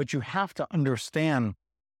 but you have to understand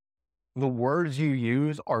the words you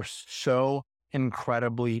use are so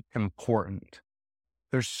incredibly important.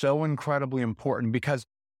 They're so incredibly important because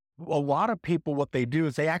a lot of people, what they do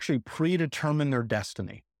is they actually predetermine their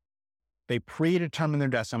destiny. They predetermine their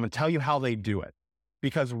destiny. I'm going to tell you how they do it.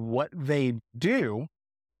 Because what they do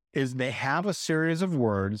is they have a series of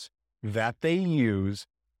words that they use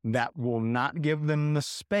that will not give them the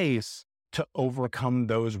space to overcome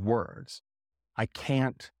those words. I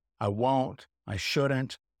can't, I won't, I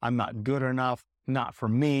shouldn't, I'm not good enough, not for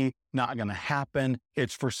me, not going to happen,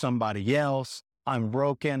 it's for somebody else, I'm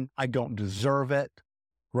broken, I don't deserve it,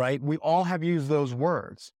 right? We all have used those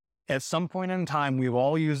words. At some point in time, we've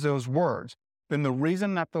all used those words. Then the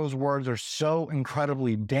reason that those words are so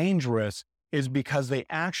incredibly dangerous is because they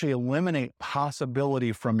actually eliminate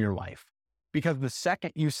possibility from your life. Because the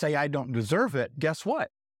second you say, I don't deserve it, guess what?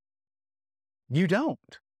 You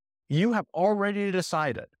don't. You have already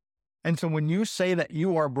decided. And so when you say that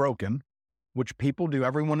you are broken, which people do,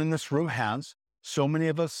 everyone in this room has, so many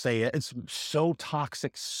of us say it, it's so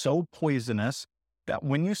toxic, so poisonous, that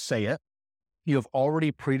when you say it, you have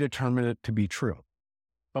already predetermined it to be true.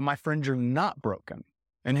 But my friend, you're not broken.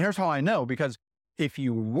 And here's how I know, because if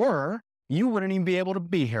you were, you wouldn't even be able to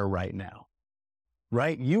be here right now,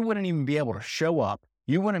 right? You wouldn't even be able to show up.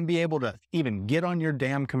 You wouldn't be able to even get on your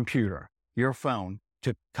damn computer, your phone,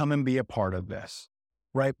 to come and be a part of this,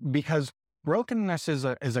 right? Because brokenness is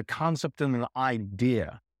a concept and an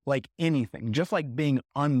idea, like anything, just like being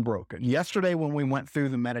unbroken. Yesterday, when we went through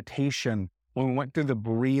the meditation, when we went through the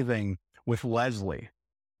breathing with Leslie,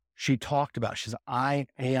 she talked about, she said, I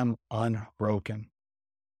am unbroken.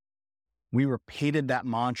 We repeated that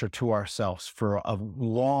mantra to ourselves for a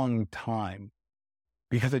long time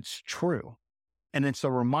because it's true. And it's a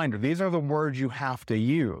reminder. These are the words you have to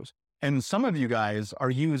use. And some of you guys are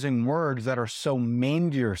using words that are so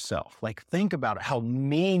mean to yourself. Like, think about it, how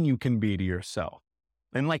mean you can be to yourself.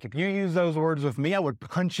 And like, if you use those words with me, I would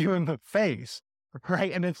punch you in the face,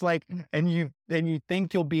 right? And it's like, and you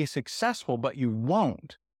think you'll be successful, but you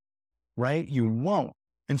won't, right? You won't.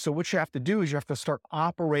 And so what you have to do is you have to start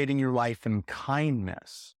operating your life in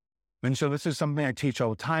kindness. And so this is something I teach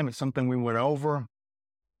all the time. It's something we went over.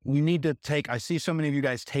 You need to take, I see so many of you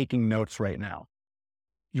guys taking notes right now.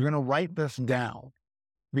 You're going to write this down,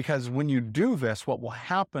 because when you do this, what will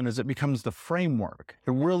happen is it becomes the framework.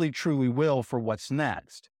 It really truly will for what's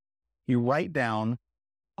next. You write down,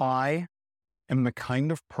 I am the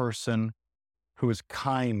kind of person who is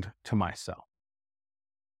kind to myself.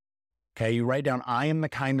 Okay, you write down, I am the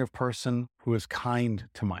kind of person who is kind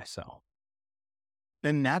to myself.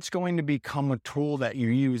 Then that's going to become a tool that you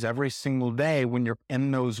use every single day when you're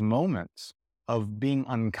in those moments of being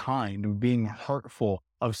unkind, of being hurtful,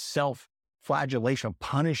 of self-flagellation, of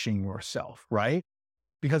punishing yourself, right?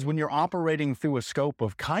 Because when you're operating through a scope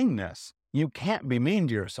of kindness, You can't be mean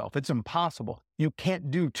to yourself. It's impossible. You can't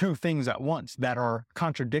do two things at once that are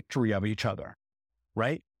contradictory of each other,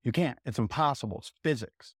 right? You can't. It's impossible. It's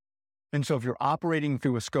physics. And so if you're operating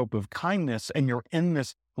through a scope of kindness and you're in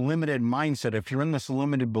this limited mindset, if you're in this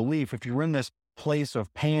limited belief, if you're in this place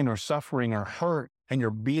of pain or suffering or hurt and you're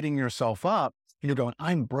beating yourself up, you're going,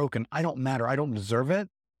 I'm broken. I don't matter. I don't deserve it.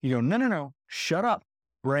 You go, no. Shut up,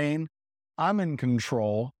 brain. I'm in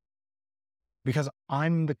control because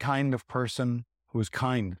I'm the kind of person who is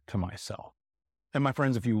kind to myself. And my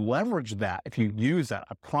friends, if you leverage that, if you use that,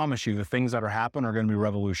 I promise you the things that are happening are going to be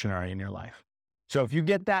revolutionary in your life. So if you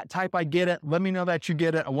get that, type I get it. Let me know that you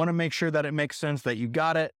get it. I want to make sure that it makes sense that you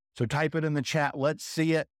got it. So type it in the chat. Let's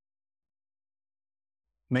see it.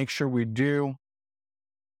 Make sure we do.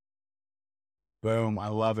 Boom. I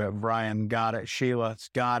love it. Brian got it. Sheila's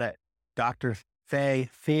got it. Dr. Faye,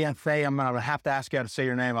 I'm going to have to ask you how to say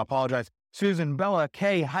your name. I apologize. Susan, Bella,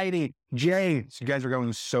 Kay, Heidi, Jay. So you guys are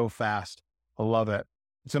going so fast. I love it.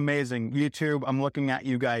 It's amazing. YouTube, I'm looking at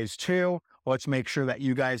you guys too. Let's make sure that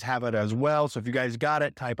you guys have it as well. So if you guys got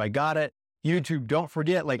it, type I got it. YouTube, don't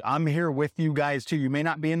forget, I'm here with you guys too. You may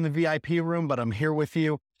not be in the VIP room, but I'm here with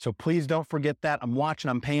you. So please don't forget that. I'm watching,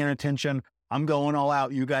 I'm paying attention. I'm going all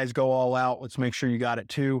out. You guys go all out. Let's make sure you got it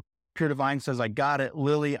too. Pure Divine says, I got it.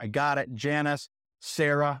 Lily, I got it. Janice,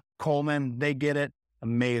 Sarah, Coleman, they get it.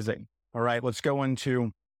 Amazing. All right, let's go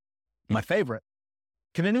into my favorite.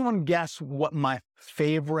 Can anyone guess what my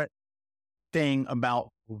favorite thing about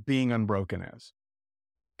being unbroken is?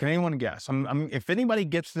 Can anyone guess? If anybody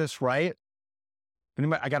gets this right,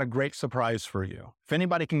 I got a great surprise for you. If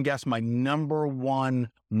anybody can guess my number one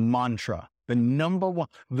mantra, the number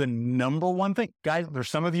one thing, guys, there's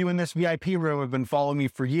some of you in this VIP room who have been following me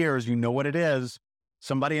for years. You know what it is.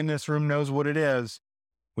 Somebody in this room knows what it is.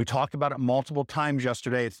 We talked about it multiple times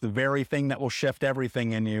yesterday. It's the very thing that will shift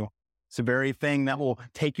everything in you. It's the very thing that will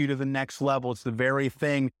take you to the next level. It's the very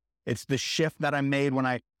thing. It's the shift that I made when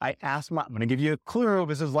I asked I'm going to give you a clue.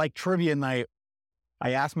 This is like trivia night.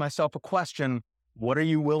 I asked myself a question. What are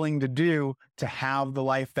you willing to do to have the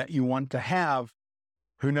life that you want to have?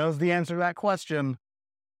 Who knows the answer to that question?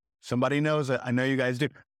 Somebody knows it. I know you guys do.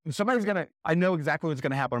 I know exactly what's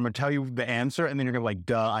going to happen. I'm going to tell you the answer and then you're going to be like,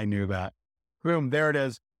 duh, I knew that. Boom, there it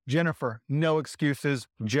is. Jennifer, no excuses,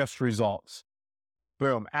 just results.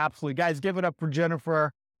 Boom, absolutely. Guys, give it up for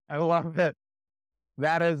Jennifer. I love it.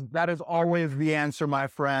 That is always the answer, my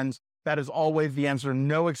friends. That is always the answer.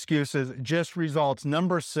 No excuses, just results.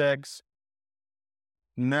 Number 6,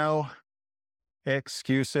 no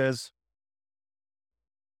excuses.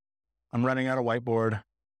 I'm running out of whiteboard.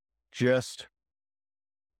 Just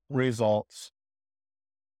results.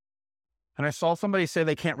 And I saw somebody say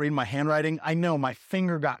they can't read my handwriting. I know my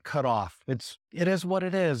finger got cut off. It is what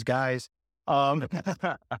it is, guys.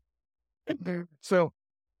 So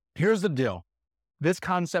here's the deal. This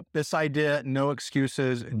concept, this idea, no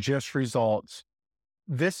excuses, just results.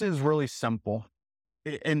 This is really simple.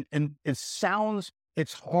 And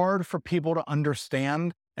it's hard for people to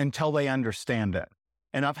understand until they understand it.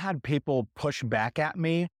 And I've had people push back at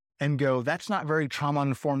me and go, that's not very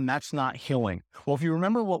trauma-informed, that's not healing. Well, if you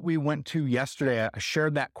remember what we went to yesterday, I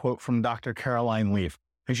shared that quote from Dr. Caroline Leaf.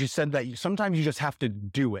 And she said that sometimes you just have to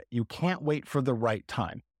do it. You can't wait for the right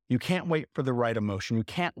time. You can't wait for the right emotion. You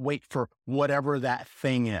can't wait for whatever that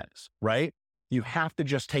thing is, right? You have to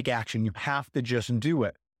just take action. You have to just do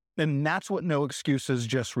it. And that's what no excuses,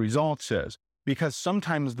 just results is. Because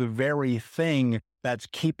sometimes the very thing that's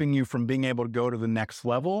keeping you from being able to go to the next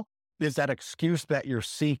level is that excuse that you're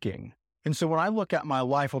seeking. And so when I look at my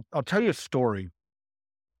life, I'll tell you a story.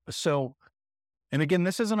 So, and again,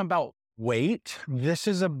 this isn't about weight. This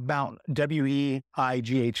is about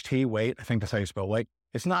WEIGHT, weight. I think that's how you spell weight.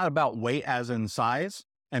 It's not about weight as in size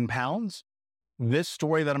and pounds. This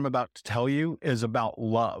story that I'm about to tell you is about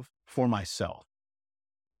love for myself.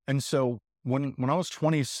 And so when I was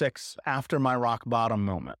 26, after my rock bottom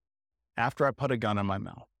moment, after I put a gun in my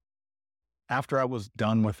mouth, after I was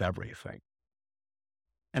done with everything,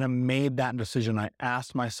 and I made that decision, I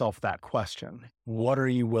asked myself that question, what are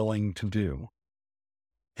you willing to do?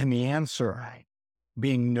 And the answer,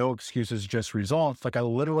 being no excuses, just results, I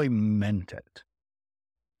literally meant it.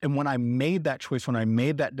 And when I made that choice, when I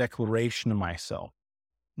made that declaration to myself,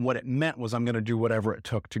 what it meant was I'm going to do whatever it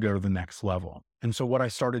took to go to the next level. And so what I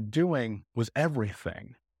started doing was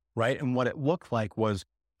everything, right? And what it looked like was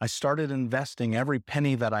I started investing every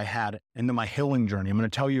penny that I had into my healing journey. I'm going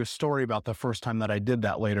to tell you a story about the first time that I did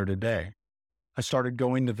that later today. I started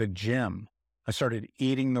going to the gym. I started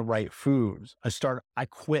eating the right foods. I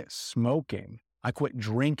quit smoking. I quit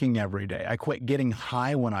drinking every day. I quit getting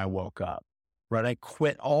high when I woke up, right? I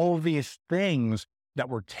quit all of these things that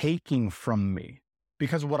were taking from me,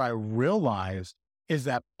 because what I realized is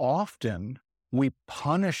that often we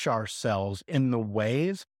punish ourselves in the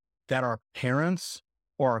ways that our parents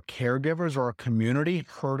or our caregivers or our community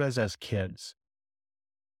hurt us as kids.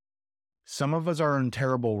 Some of us are in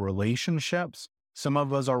terrible relationships. Some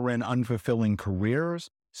of us are in unfulfilling careers.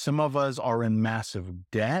 Some of us are in massive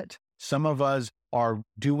debt. Some of us are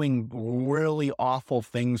doing really awful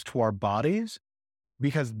things to our bodies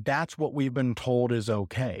because that's what we've been told is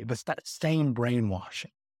okay. That's that same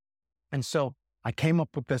brainwashing. And so I came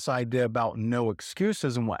up with this idea about no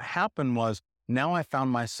excuses. And what happened was now I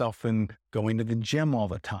found myself in going to the gym all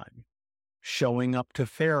the time, showing up to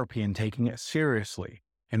therapy and taking it seriously,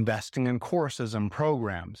 investing in courses and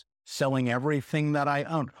programs, selling everything that I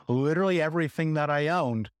owned, literally everything that I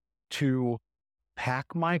owned, to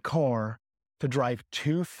pack my car to drive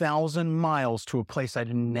 2,000 miles to a place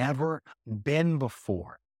I'd never been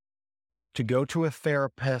before, to go to a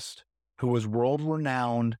therapist who was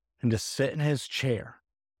world-renowned and to sit in his chair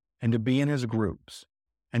and to be in his groups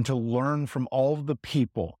and to learn from all of the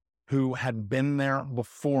people who had been there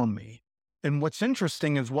before me. And what's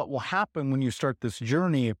interesting is what will happen when you start this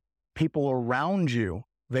journey, people around you,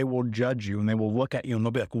 they will judge you and they will look at you and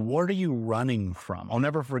they'll be like, what are you running from? I'll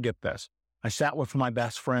never forget this. I sat with my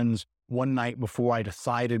best friends one night before I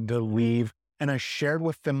decided to leave, and I shared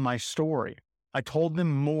with them my story. I told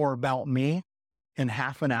them more about me in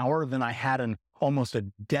half an hour than I had in almost a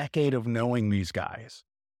decade of knowing these guys.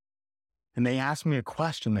 And they asked me a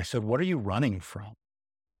question. They said, what are you running from?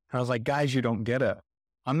 And I was like, guys, you don't get it.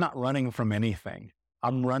 I'm not running from anything.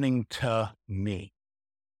 I'm running to me.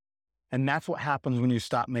 And that's what happens when you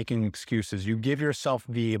stop making excuses. You give yourself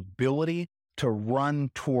the ability to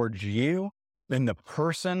run towards you and the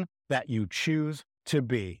person that you choose to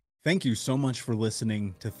be. Thank you so much for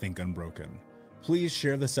listening to Think Unbroken. Please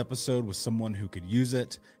share this episode with someone who could use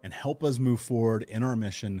it and help us move forward in our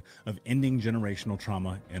mission of ending generational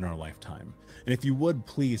trauma in our lifetime. And if you would,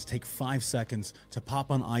 please take 5 seconds to pop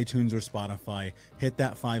on iTunes or Spotify, hit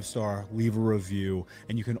that 5-star, leave a review,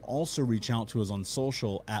 and you can also reach out to us on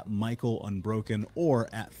social at Michael Unbroken or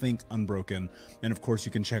at Think Unbroken. And of course,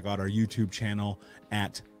 you can check out our YouTube channel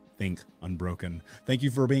at Think Unbroken. Thank you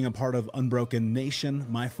for being a part of Unbroken Nation,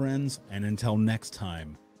 my friends, and until next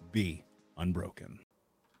time, be unbroken.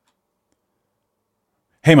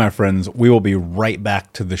 Hey, my friends, we will be right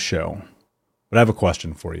back to the show, but I have a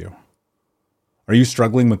question for you. Are you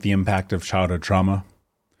struggling with the impact of childhood trauma?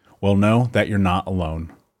 Well, know that you're not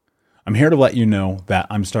alone. I'm here to let you know that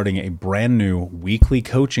I'm starting a brand new weekly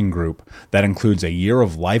coaching group that includes a year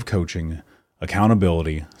of live coaching,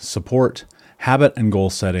 accountability, support, habit and goal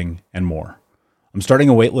setting, and more. I'm starting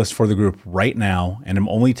a waitlist for the group right now, and I'm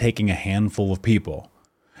only taking a handful of people.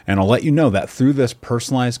 And I'll let you know that through this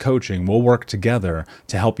personalized coaching, we'll work together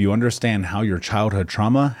to help you understand how your childhood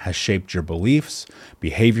trauma has shaped your beliefs,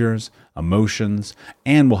 behaviors, emotions,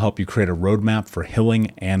 and will help you create a roadmap for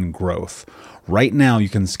healing and growth. Right now, you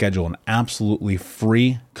can schedule an absolutely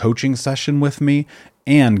free coaching session with me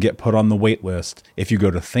and get put on the wait list if you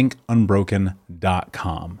go to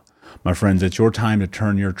thinkunbroken.com. My friends, it's your time to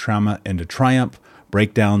turn your trauma into triumph,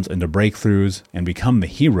 breakdowns into breakthroughs, and become the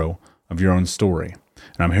hero of your own story.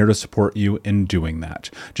 And I'm here to support you in doing that.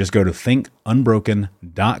 Just go to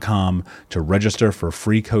thinkunbroken.com to register for a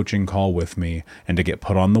free coaching call with me and to get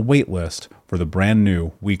put on the wait list for the brand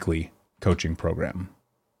new weekly coaching program.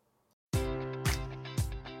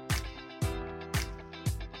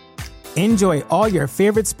 Enjoy all your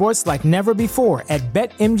favorite sports like never before at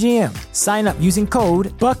BetMGM. Sign up using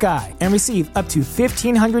code Buckeye and receive up to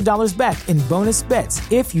 $1,500 back in bonus bets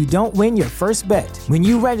if you don't win your first bet. When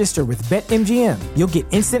you register with BetMGM, you'll get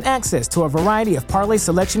instant access to a variety of parlay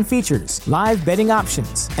selection features, live betting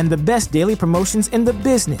options, and the best daily promotions in the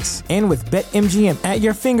business. And with BetMGM at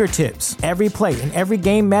your fingertips, every play and every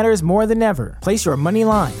game matters more than ever. Place your money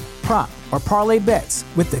line, prop, or parlay bets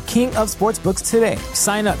with the king of sportsbooks today.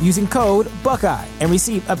 Sign up using code Buckeye and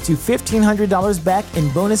receive up to $1,500 back in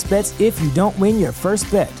bonus bets if you don't win your first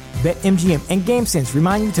bet. BetMGM and GameSense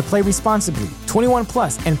remind you to play responsibly. 21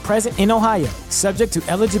 plus and present in Ohio, subject to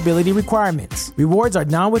eligibility requirements. Rewards are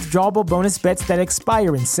non-withdrawable bonus bets that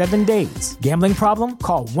expire in 7 days. Gambling problem?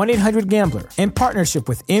 Call 1-800-GAMBLER in partnership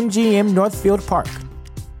with MGM Northfield Park.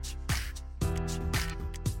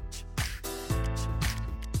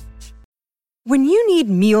 When you need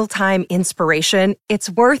mealtime inspiration, it's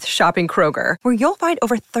worth shopping Kroger, where you'll find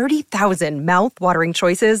over 30,000 mouth-watering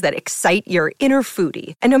choices that excite your inner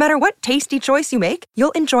foodie. And no matter what tasty choice you make,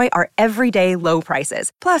 you'll enjoy our everyday low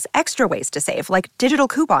prices, plus extra ways to save, like digital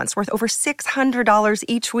coupons worth over $600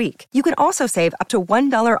 each week. You can also save up to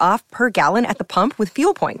 $1 off per gallon at the pump with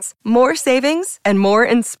fuel points. More savings and more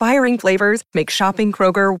inspiring flavors make shopping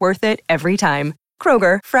Kroger worth it every time.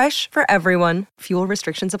 Kroger, fresh for everyone. Fuel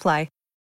restrictions apply.